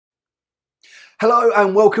Hello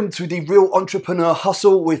and welcome to the Real Entrepreneur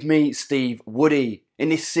Hustle with me, Steve Woody. In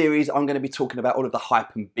this series, I'm going to be talking about all of the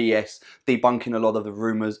hype and BS, debunking a lot of the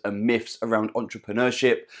rumors and myths around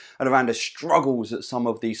entrepreneurship and around the struggles that some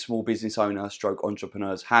of these small business owners stroke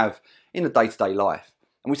entrepreneurs have in a day-to-day life.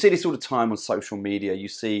 And we see this all the time on social media. You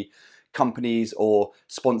see companies or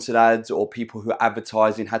sponsored ads or people who are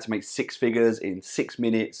advertising how to make 6 figures in 6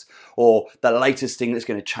 minutes or the latest thing that's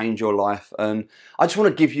going to change your life. And I just want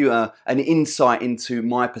to give you an insight into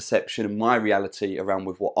my perception and my reality around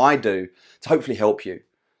with what I do to hopefully help you.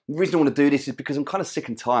 The reason I want to do this is because I'm kind of sick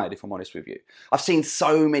and tired, if I'm honest with you. I've seen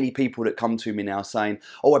so many people that come to me now saying,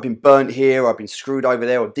 oh, I've been burnt here, or I've been screwed over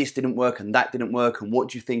there, or this didn't work and that didn't work, and what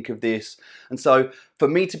do you think of this? And so for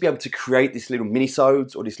me to be able to create this little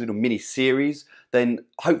mini-sodes or this little mini-series, then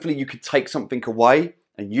hopefully you could take something away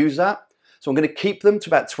and use that. So I'm going to keep them to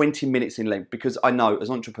about 20 minutes in length because I know as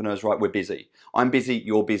entrepreneurs, right, we're busy. I'm busy,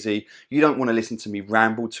 you're busy. You don't want to listen to me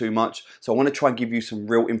ramble too much. So I want to try and give you some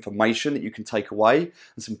real information that you can take away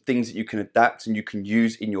and some things that you can adapt and you can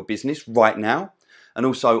use in your business right now. And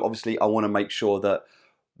also, obviously, I want to make sure that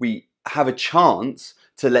we have a chance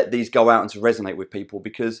to let these go out and to resonate with people,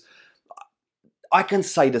 because I can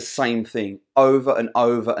say the same thing over and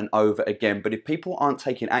over and over again. But if people aren't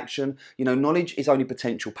taking action, knowledge is only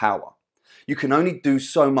potential power. You can only do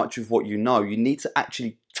so much of what you know. You need to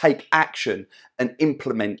actually take action and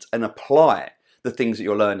implement and apply the things that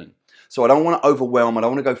you're learning. So I don't want to overwhelm. I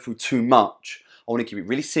don't want to go through too much. I want to keep it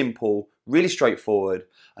really simple, really straightforward,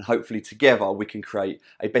 and hopefully together we can create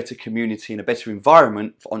a better community and a better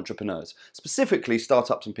environment for entrepreneurs, specifically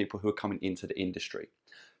startups and people who are coming into the industry.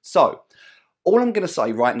 So all I'm going to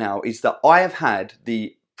say right now is that I have had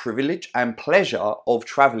the privilege and pleasure of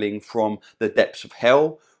traveling from the depths of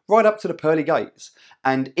hell right up to the pearly gates.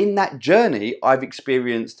 And in that journey, I've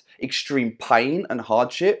experienced extreme pain and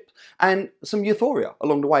hardship and some euphoria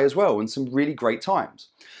along the way as well, and some really great times.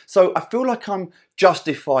 So I feel like I'm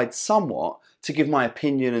justified somewhat to give my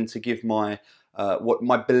opinion and to give my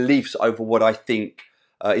my beliefs over what I think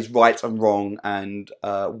is right and wrong, and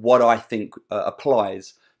what I think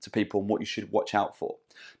applies to people and what you should watch out for.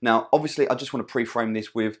 Now, obviously, I just want to pre-frame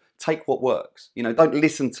this with take what works. Don't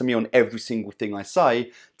listen to me on every single thing I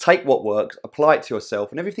say. Take what works, apply it to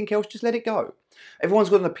yourself, and everything else, just let it go. Everyone's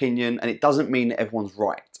got an opinion, and it doesn't mean that everyone's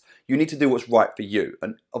right. You need to do what's right for you.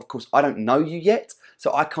 And of course, I don't know you yet,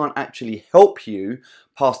 so I can't actually help you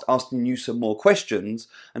past asking you some more questions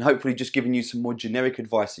and hopefully just giving you some more generic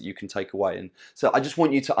advice that you can take away. And so I just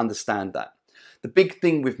want you to understand that. The big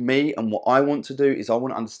thing with me and what I want to do is I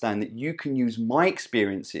want to understand that you can use my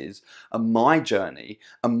experiences and my journey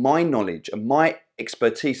and my knowledge and my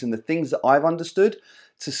expertise and the things that I've understood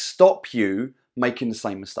to stop you making the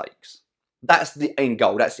same mistakes. That's the end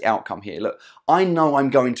goal. That's the outcome here. Look, I know I'm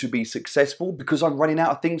going to be successful because I'm running out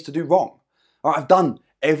of things to do wrong. All right, I've done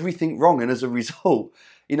everything wrong, and as a result,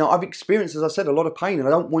 I've experienced, as I said, a lot of pain, and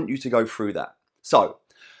I don't want you to go through that. So,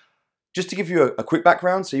 just to give you a quick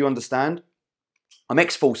background so you understand, I'm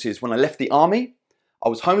ex-forces. When I left the army, I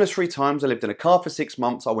was homeless 3 times. I lived in a car for 6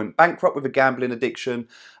 months. I went bankrupt with a gambling addiction.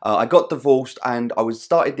 I got divorced, and I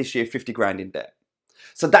started this year 50 grand in debt.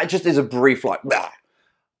 So that just is a brief blah.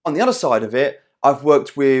 On the other side of it, I've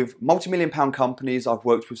worked with multi-million-pound companies. I've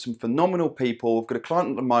worked with some phenomenal people. I've got a client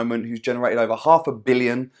at the moment who's generated over $500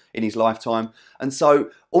 million in his lifetime. And so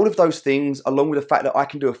all of those things, along with the fact that I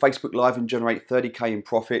can do a Facebook Live and generate 30K in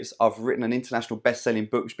profits. I've written an international best-selling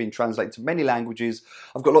book which has been translated to many languages.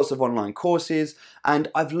 I've got lots of online courses, and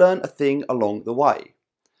I've learned a thing along the way.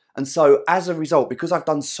 And so as a result, because I've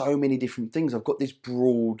done so many different things, I've got this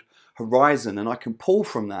broad horizon, and I can pull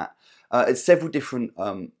from that at several different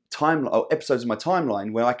episodes of my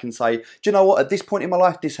timeline where I can say, do you know what, at this point in my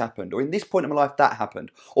life this happened, or in this point in my life that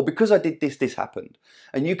happened, or because I did this, this happened.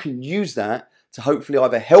 And you can use that to hopefully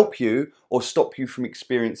either help you or stop you from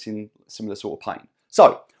experiencing similar sort of pain.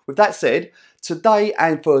 So with that said, today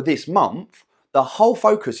and for this month, the whole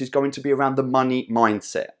focus is going to be around the money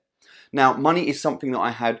mindset. Now, money is something that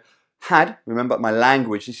I had, remember my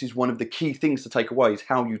language, this is one of the key things to take away, is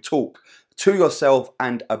how you talk to yourself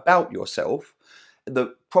and about yourself.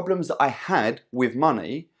 The problems that I had with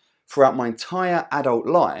money throughout my entire adult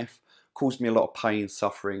life caused me a lot of pain,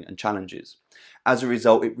 suffering, and challenges. As a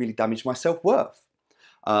result, it really damaged my self-worth.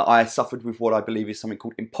 I suffered with what I believe is something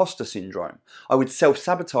called imposter syndrome. I would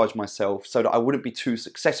self-sabotage myself so that I wouldn't be too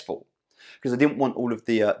successful because I didn't want all of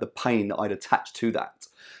the pain that I'd attached to that.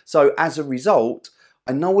 So as a result,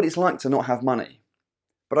 I know what it's like to not have money,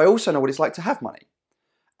 but I also know what it's like to have money.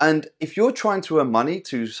 And if you're trying to earn money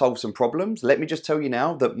to solve some problems, let me just tell you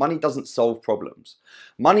now that money doesn't solve problems.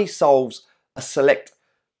 Money solves a select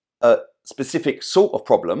specific sort of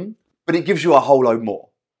problem, but it gives you a whole load more.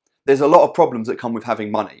 There's a lot of problems that come with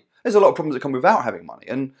having money. There's a lot of problems that come without having money.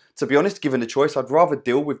 And to be honest, given the choice, I'd rather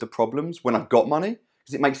deal with the problems when I've got money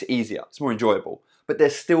because it makes it easier. It's more enjoyable. But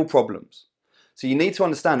there's still problems. So you need to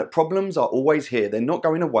understand that problems are always here. They're not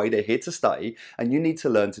going away. They're here to stay. And you need to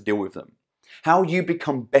learn to deal with them. How you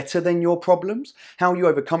become better than your problems, how you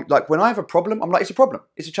overcome, like when I have a problem, I'm like, it's a problem.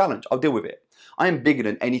 It's a challenge. I'll deal with it. I am bigger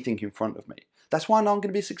than anything in front of me. That's why I know I'm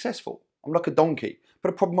going to be successful. I'm like a donkey. Put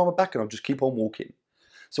a problem on my back and I'll just keep on walking.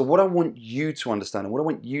 So what I want you to understand and what I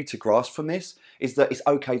want you to grasp from this is that it's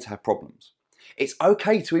okay to have problems. It's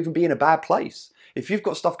okay to even be in a bad place. If you've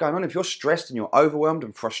got stuff going on, if you're stressed and you're overwhelmed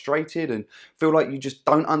and frustrated and feel like you just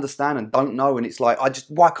don't understand and don't know, and it's like,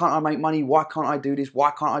 why can't I make money? Why can't I do this?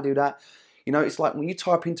 Why can't I do that? You know, it's like when you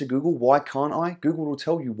type into Google, why can't I? Google will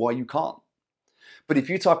tell you why you can't. But if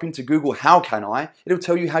you type into Google, how can I? It'll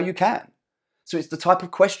tell you how you can. So it's the type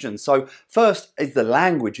of question. So first is the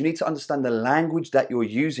language. You need to understand the language that you're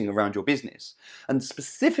using around your business, and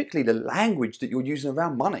specifically the language that you're using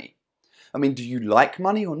around money. I mean, do you like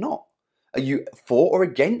money or not? Are you for or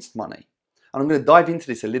against money? And I'm going to dive into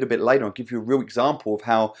this a little bit later. I'll give you a real example of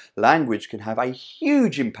how language can have a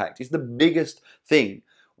huge impact. It's the biggest thing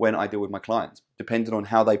when I deal with my clients, depending on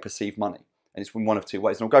how they perceive money. And it's in one of two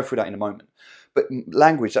ways. And I'll go through that in a moment. But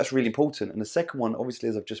language, that's really important. And the second one, obviously,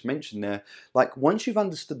 as I've just mentioned there, like once you've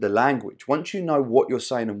understood the language, once you know what you're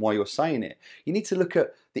saying and why you're saying it, you need to look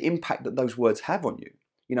at the impact that those words have on you.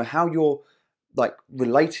 You know, how you're like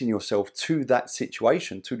relating yourself to that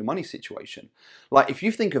situation, to the money situation. Like if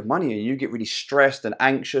you think of money and you get really stressed and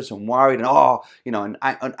anxious and worried and,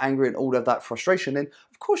 and angry and all of that frustration, then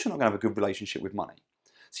of course you're not going to have a good relationship with money.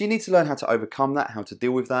 So you need to learn how to overcome that, how to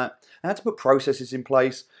deal with that, and how to put processes in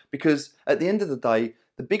place, because at the end of the day,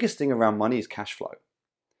 the biggest thing around money is cash flow.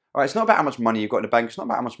 All right, it's not about how much money you've got in the bank. It's not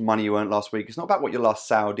about how much money you earned last week. It's not about what your last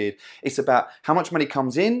sale did. It's about how much money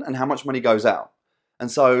comes in and how much money goes out. And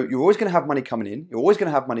so you're always going to have money coming in. You're always going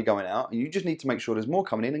to have money going out. And you just need to make sure there's more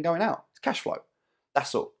coming in and going out. It's cash flow.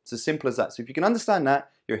 That's all. It's as simple as that. So if you can understand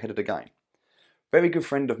that, you're ahead of the game. Very good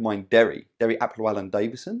friend of mine, Derry Applewell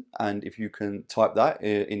Davison, and if you can type that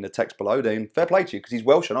in the text below, then fair play to you, because he's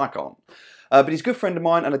Welsh and I can't. But he's a good friend of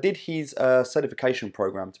mine, and I did his certification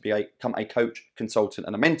program to become a coach, consultant,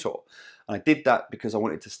 and a mentor. And I did that because I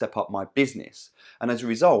wanted to step up my business. And as a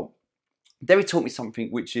result, Derry taught me something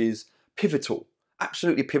which is pivotal,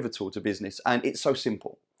 absolutely pivotal to business, and it's so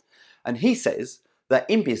simple. And he says that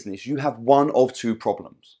in business, you have one of two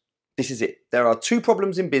problems. This is it. There are two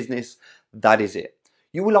problems in business. That is it.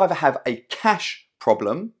 You will either have a cash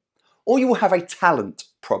problem or you will have a talent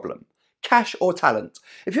problem. Cash or talent.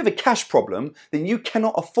 If you have a cash problem, then you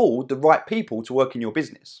cannot afford the right people to work in your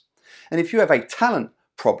business. And if you have a talent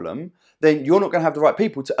problem, then you're not going to have the right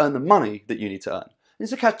people to earn the money that you need to earn. And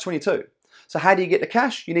it's a catch-22. So how do you get the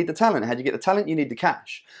cash? You need the talent. How do you get the talent? You need the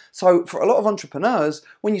cash. So for a lot of entrepreneurs,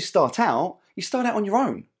 when you start out on your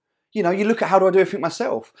own. You know, you look at how do I do everything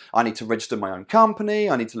myself? I need to register my own company.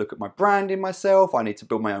 I need to look at my branding myself. I need to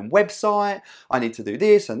build my own website. I need to do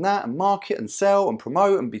this and that and market and sell and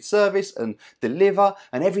promote and be service and deliver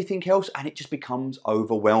and everything else. And it just becomes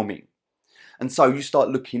overwhelming. And so you start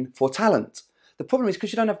looking for talent. The problem is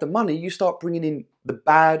because you don't have the money, you start bringing in the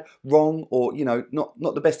bad, wrong, or, you know, not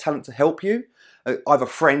the best talent to help you. Either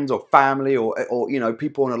friends or family or you know,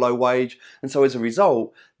 people on a low wage. And so as a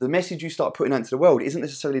result, the message you start putting out into the world isn't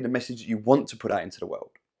necessarily the message that you want to put out into the world.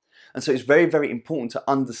 And so it's very, very important to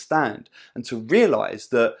understand and to realize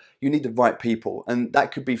that you need the right people. And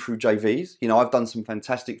that could be through JVs. You know, I've done some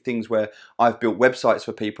fantastic things where I've built websites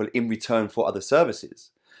for people in return for other services.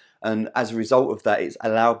 And as a result of that, it's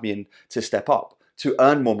allowed me to step up, to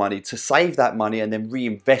earn more money, to save that money and then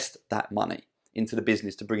reinvest that money into the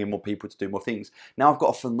business to bring in more people to do more things. Now I've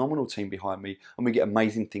got a phenomenal team behind me and we get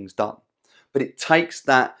amazing things done. But it takes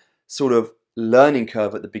that sort of learning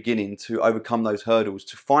curve at the beginning to overcome those hurdles,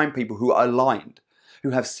 to find people who are aligned,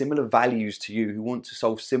 who have similar values to you, who want to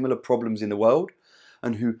solve similar problems in the world,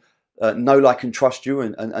 and who know, like, and trust you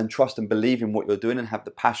and trust and believe in what you're doing and have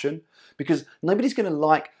the passion. Because nobody's going to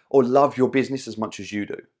like or love your business as much as you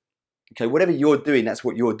do. Okay, whatever you're doing, that's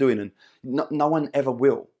what you're doing, and no one ever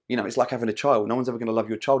will. You know, it's like having a child. No one's ever going to love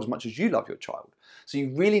your child as much as you love your child. So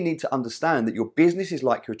you really need to understand that your business is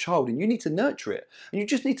like your child and you need to nurture it. And you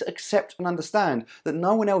just need to accept and understand that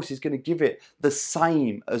no one else is going to give it the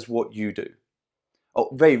same as what you do. Or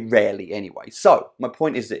very rarely anyway. So my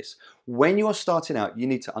point is this. When you're starting out, you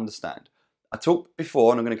need to understand. I talked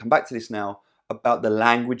before, and I'm going to come back to this now, about the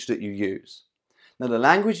language that you use. Now, the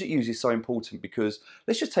language that you use is so important because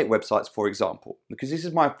let's just take websites for example, because this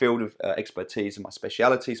is my field of expertise and my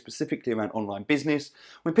speciality, specifically around online business.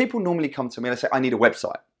 When people normally come to me and they say, I need a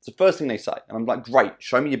website, it's the first thing they say. And I'm like, great,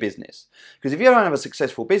 show me your business. Because if you don't have a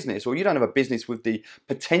successful business or you don't have a business with the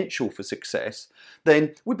potential for success,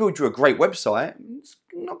 then we build you a great website. It's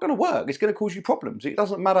not going to work. It's going to cause you problems. It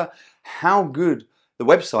doesn't matter how good the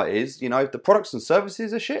website is. You know, if the products and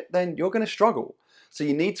services are shit, then you're going to struggle. So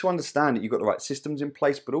you need to understand that you've got the right systems in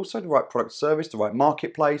place, but also the right product service, the right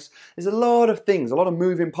marketplace. There's a lot of things, a lot of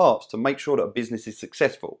moving parts to make sure that a business is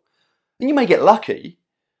successful. And you may get lucky,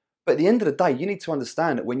 but at the end of the day, you need to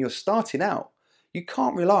understand that when you're starting out, you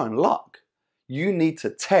can't rely on luck. You need to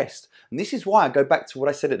test. And this is why I go back to what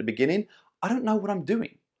I said at the beginning. I don't know what I'm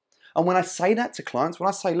doing. And when I say that to clients, when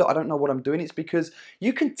I say, look, I don't know what I'm doing, it's because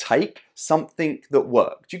you can take something that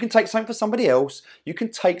worked. You can take something for somebody else. You can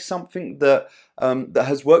take something that, that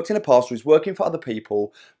has worked in the past or is working for other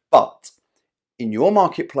people. But in your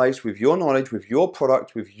marketplace, with your knowledge, with your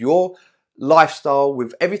product, with your lifestyle,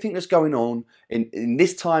 with everything that's going on in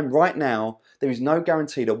this time right now, there is no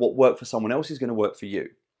guarantee that what worked for someone else is going to work for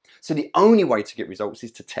you. So the only way to get results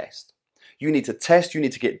is to test. You need to test, you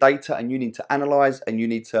need to get data, and you need to analyze, and you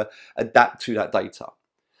need to adapt to that data.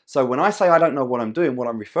 So when I say I don't know what I'm doing, what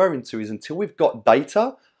I'm referring to is until we've got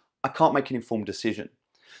data, I can't make an informed decision.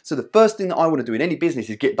 So the first thing that I want to do in any business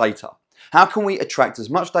is get data. How can we attract as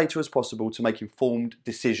much data as possible to make informed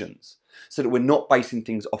decisions so that we're not basing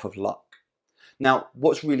things off of luck? Now,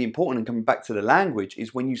 what's really important, and coming back to the language,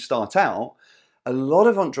 is when you start out, a lot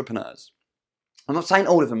of entrepreneurs, I'm not saying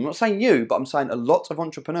all of them, I'm not saying you, but I'm saying a lot of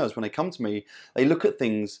entrepreneurs, when they come to me, they look at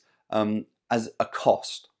things as a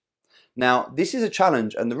cost. Now, this is a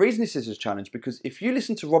challenge, and the reason this is a challenge, because if you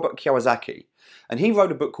listen to Robert Kiyosaki, and he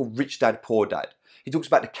wrote a book called Rich Dad, Poor Dad, he talks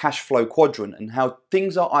about the cash flow quadrant and how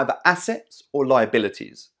things are either assets or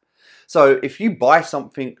liabilities. So if you buy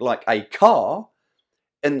something like a car,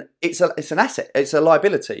 and it's an asset, it's a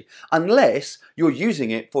liability, unless you're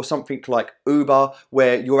using it for something like Uber,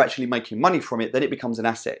 where you're actually making money from it, then it becomes an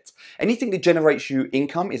asset. Anything that generates you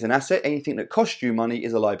income is an asset, anything that costs you money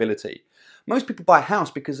is a liability. Most people buy a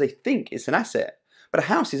house because they think it's an asset, but a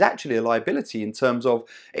house is actually a liability in terms of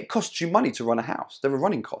it costs you money to run a house. There are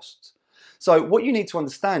running costs. So what you need to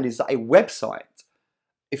understand is that a website,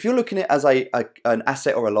 if you're looking at it as an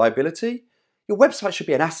asset or a liability, your website should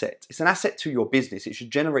be an asset. It's an asset to your business. It should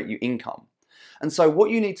generate you income. And so what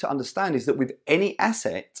you need to understand is that with any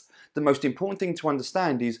asset, the most important thing to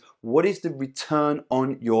understand is what is the return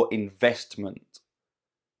on your investment?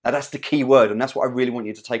 Now that's the key word, and that's what I really want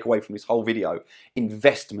you to take away from this whole video.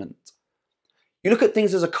 Investment. You look at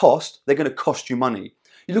things as a cost, they're going to cost you money.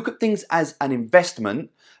 You look at things as an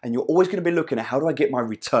investment, and you're always going to be looking at how do I get my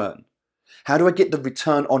return? How do I get the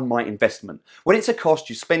return on my investment? When it's a cost,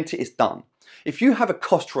 you spent it, it's done. If you have a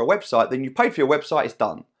cost for a website, then you paid for your website, it's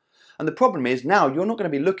done. And the problem is now you're not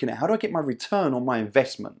going to be looking at how do I get my return on my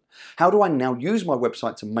investment? How do I now use my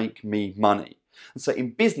website to make me money? And so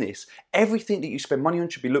in business, everything that you spend money on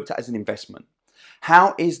should be looked at as an investment.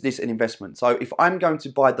 How is this an investment? So if I'm going to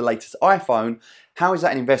buy the latest iPhone, how is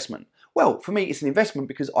that an investment? Well, for me, it's an investment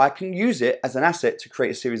because I can use it as an asset to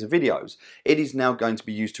create a series of videos. It is now going to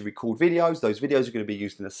be used to record videos. Those videos are going to be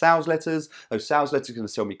used in the sales letters. Those sales letters are going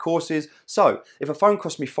to sell me courses. So if a phone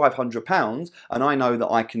costs me £500 and I know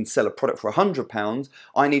that I can sell a product for £100,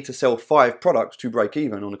 I need to sell 5 products to break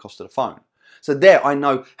even on the cost of the phone. So there I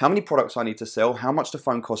know how many products I need to sell, how much the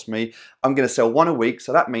phone cost me. I'm going to sell 1 a week.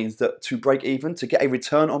 So that means that to break even, to get a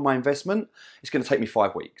return on my investment, it's going to take me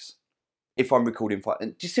 5 weeks. If I'm recording 5.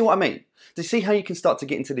 And do you see what I mean? Do you see how you can start to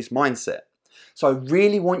get into this mindset? So I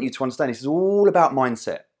really want you to understand this is all about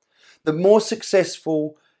mindset. The more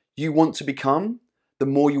successful you want to become, the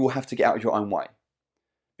more you will have to get out of your own way.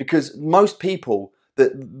 Because most people,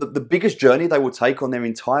 the biggest journey they will take on their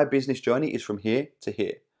entire business journey is from here to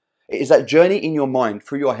here. It is that journey in your mind,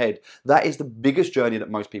 through your head. That is the biggest journey that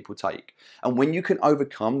most people take. And when you can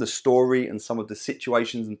overcome the story and some of the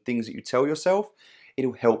situations and things that you tell yourself,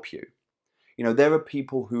 it'll help you. You know, there are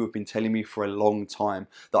people who have been telling me for a long time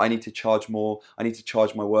that I need to charge more, I need to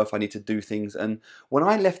charge my worth, I need to do things. And when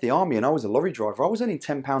I left the army and I was a lorry driver, I was earning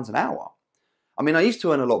 £10 an hour. I mean, I used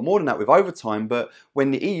to earn a lot more than that with overtime, but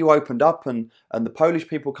when the EU opened up and the Polish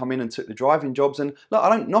people come in and took the driving jobs, and look, I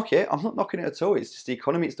don't knock it, I'm not knocking it at all. It's just the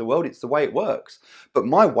economy, it's the world, it's the way it works. But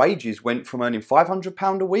my wages went from earning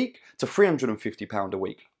 £500 a week to £350 a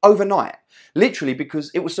week overnight, literally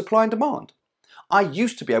because it was supply and demand. I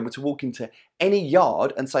used to be able to walk into any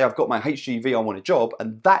yard and say, I've got my HGV, I want a job,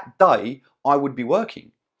 and that day I would be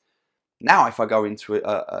working. Now, if I go into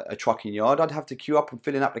a trucking yard, I'd have to queue up and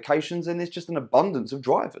fill in applications, and there's just an abundance of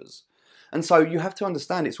drivers. And so you have to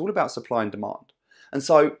understand it's all about supply and demand. And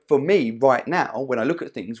so for me right now, when I look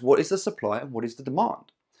at things, what is the supply and what is the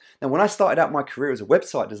demand? Now, when I started out my career as a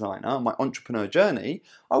website designer, my entrepreneur journey,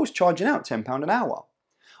 I was charging out £10 an hour.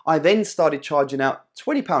 I then started charging out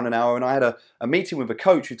 £20 an hour, and I had a meeting with a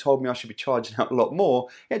coach who told me I should be charging out a lot more.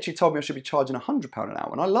 He actually told me I should be charging £100 an hour,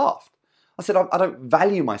 and I laughed. I said, I don't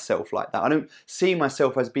value myself like that. I don't see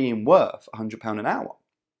myself as being worth £100 an hour.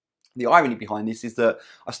 The irony behind this is that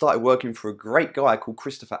I started working for a great guy called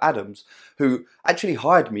Christopher Adams, who actually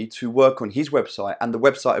hired me to work on his website and the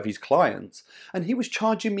website of his clients, and he was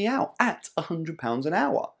charging me out at £100 an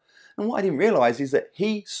hour. And what I didn't realize is that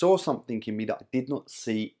he saw something in me that I did not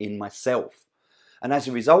see in myself. And as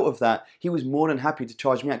a result of that, he was more than happy to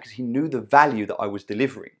charge me out because he knew the value that I was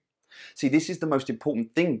delivering. See, this is the most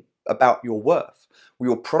important thing about your worth. With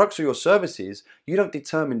your products or your services, you don't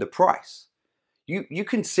determine the price. You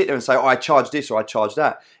can sit there and say, oh, I charge this or I charge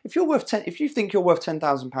that. If you think you're worth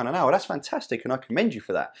 £10,000 an hour, that's fantastic, and I commend you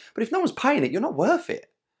for that. But if no one's paying it, you're not worth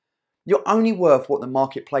it. You're only worth what the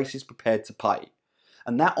marketplace is prepared to pay.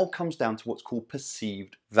 And that all comes down to what's called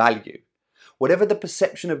perceived value. Whatever the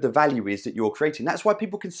perception of the value is that you're creating, that's why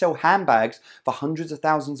people can sell handbags for hundreds of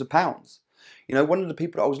thousands of pounds. You know, one of the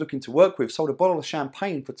people that I was looking to work with sold a bottle of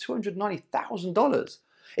champagne for $290,000.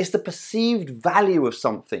 It's the perceived value of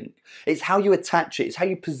something. It's how you attach it. It's how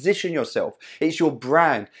you position yourself. It's your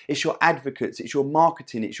brand. It's your advocates. It's your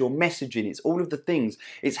marketing. It's your messaging. It's all of the things.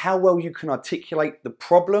 It's how well you can articulate the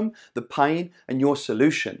problem, the pain, and your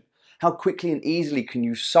solution. How quickly and easily can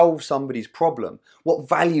you solve somebody's problem? What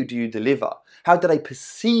value do you deliver? How do they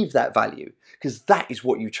perceive that value? Because that is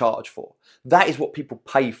what you charge for. That is what people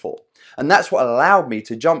pay for. And that's what allowed me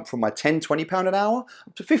to jump from my £10, £20 an hour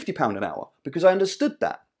up to £50 an hour, because I understood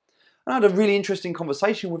that. And I had a really interesting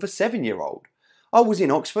conversation with a 7-year-old. I was in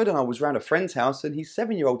Oxford and I was around a friend's house, and his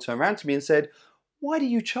 7-year-old turned around to me and said, why do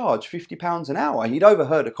you charge £50 an hour? He'd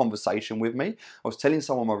overheard a conversation with me. I was telling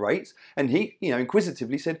someone my rates, and he,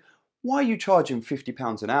 inquisitively said, why are you charging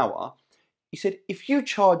 £50 an hour? He said, if you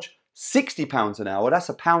charge £60 an hour, that's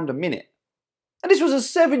 £1 a minute. And this was a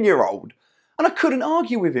 7-year-old. And I couldn't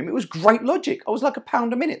argue with him. It was great logic. I was like,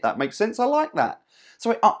 £1 a minute. That makes sense. I like that.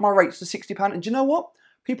 So I upped my rates to £60. And do you know what?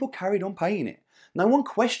 People carried on paying it. No one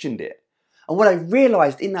questioned it. And what I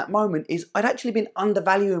realized in that moment is I'd actually been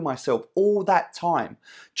undervaluing myself all that time,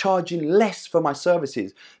 charging less for my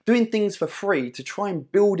services, doing things for free to try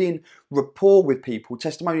and build in rapport with people,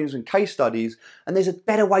 testimonials and case studies. And there's a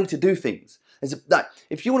better way to do things.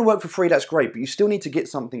 If you want to work for free, that's great, but you still need to get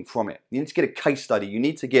something from it. You need to get a case study. You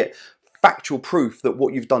need to get factual proof that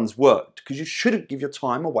what you've done's worked, because you shouldn't give your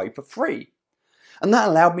time away for free. And that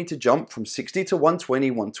allowed me to jump from 60 to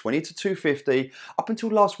 120, 120 to 250, up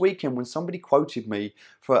until last weekend when somebody quoted me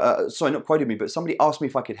for, sorry, not quoted me, but somebody asked me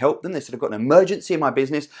if I could help them. They said, I've got an emergency in my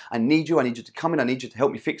business. I need you to come in. I need you to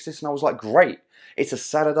help me fix this. And I was like, great. It's a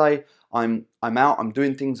Saturday. I'm out. I'm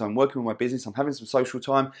doing things. I'm working with my business. I'm having some social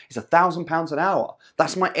time. It's £1,000 an hour.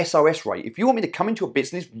 That's my SOS rate. If you want me to come into your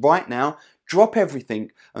business right now, drop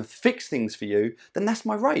everything and fix things for you, then that's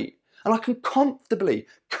my rate. And I can comfortably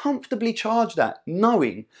charge that,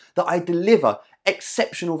 knowing that I deliver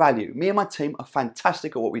exceptional value. Me and my team are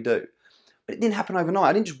fantastic at what we do. But it didn't happen overnight.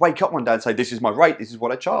 I didn't just wake up one day and say, this is my rate, this is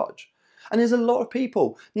what I charge. And there's a lot of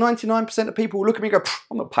people, 99% of people who look at me and go,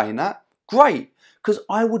 I'm not paying that. Great, because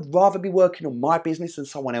I would rather be working on my business than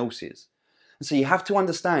someone else's. And so you have to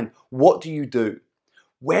understand, what do you do?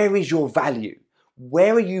 Where is your value?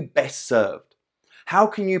 Where are you best served? How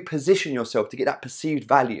can you position yourself to get that perceived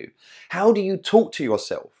value? How do you talk to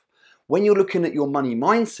yourself? When you're looking at your money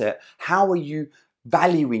mindset, how are you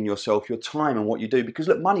valuing yourself, your time and what you do? Because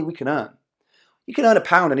look, money we can earn. You can earn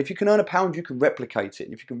 £1, and if you can earn £1, you can replicate it.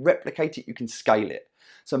 And if you can replicate it, you can scale it.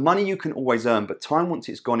 So money you can always earn, but time, once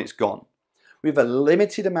it's gone, it's gone. We have a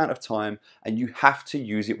limited amount of time, and you have to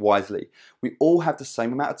use it wisely. We all have the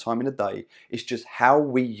same amount of time in a day. It's just how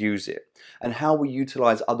we use it and how we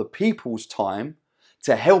utilize other people's time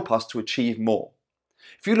to help us to achieve more.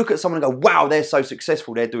 If you look at someone and go, wow, they're so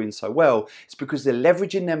successful, they're doing so well, it's because they're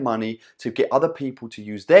leveraging their money to get other people to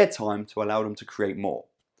use their time to allow them to create more.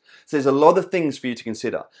 So there's a lot of things for you to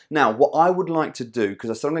consider. Now, what I would like to do, because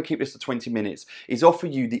I said I'm going to keep this to 20 minutes, is offer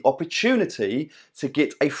you the opportunity to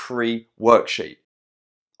get a free worksheet.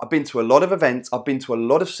 I've been to a lot of events, I've been to a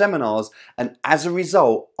lot of seminars, and as a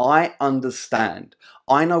result, I understand.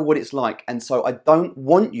 I know what it's like, and so I don't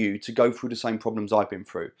want you to go through the same problems I've been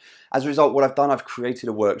through. As a result, what I've done, I've created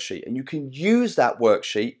a worksheet, and you can use that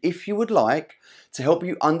worksheet, if you would like, to help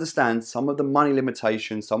you understand some of the money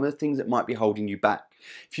limitations, some of the things that might be holding you back.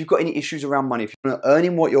 If you've got any issues around money, if you're not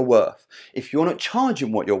earning what you're worth, if you're not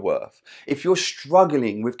charging what you're worth, if you're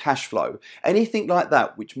struggling with cash flow, anything like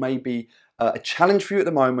that, which may be a challenge for you at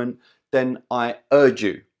the moment, then I urge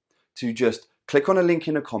you to just click on a link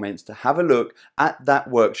in the comments to have a look at that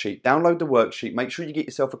worksheet. Download the worksheet, make sure you get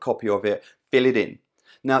yourself a copy of it, fill it in.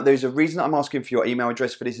 Now, there's a reason I'm asking for your email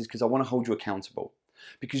address for this is because I want to hold you accountable.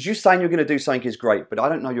 Because you saying you're going to do something is great, but I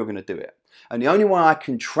don't know you're going to do it. And the only way I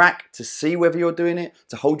can track to see whether you're doing it,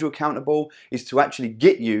 to hold you accountable, is to actually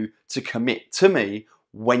get you to commit to me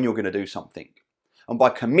when you're going to do something. And by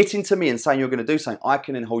committing to me and saying you're going to do something, I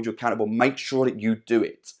can then hold you accountable, make sure that you do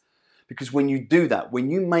it. Because when you do that, when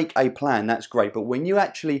you make a plan, that's great. But when you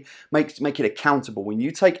actually make it accountable, when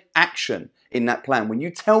you take action in that plan, when you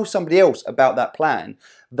tell somebody else about that plan,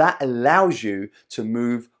 that allows you to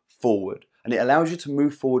move forward. And it allows you to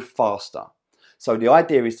move forward faster. So the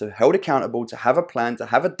idea is to be held accountable, to have a plan, to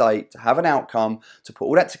have a date, to have an outcome, to put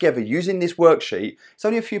all that together using this worksheet. It's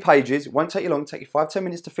only a few pages, it won't take you long, it'll take you 5-10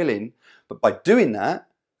 minutes to fill in. But by doing that,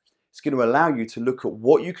 it's going to allow you to look at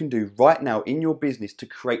what you can do right now in your business to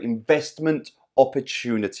create investment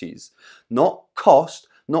opportunities. Not cost,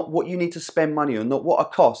 not what you need to spend money on, not what are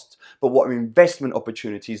costs, but what are investment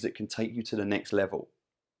opportunities that can take you to the next level.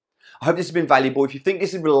 I hope this has been valuable. If you think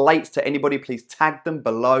this relates to anybody, please tag them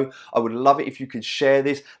below. I would love it if you could share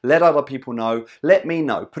this, let other people know, let me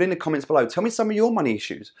know. Put in the comments below. Tell me some of your money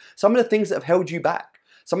issues, some of the things that have held you back,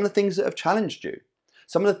 some of the things that have challenged you,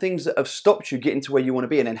 some of the things that have stopped you getting to where you want to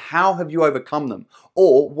be, and then how have you overcome them?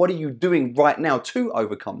 Or what are you doing right now to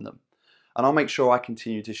overcome them? And I'll make sure I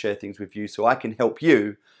continue to share things with you so I can help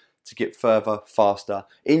you to get further, faster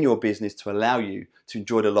in your business to allow you to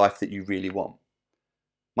enjoy the life that you really want.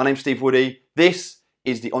 My name's Steve Woody. This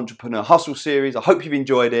is the Entrepreneur Hustle series. I hope you've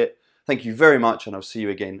enjoyed it. Thank you very much, and I'll see you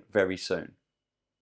again very soon.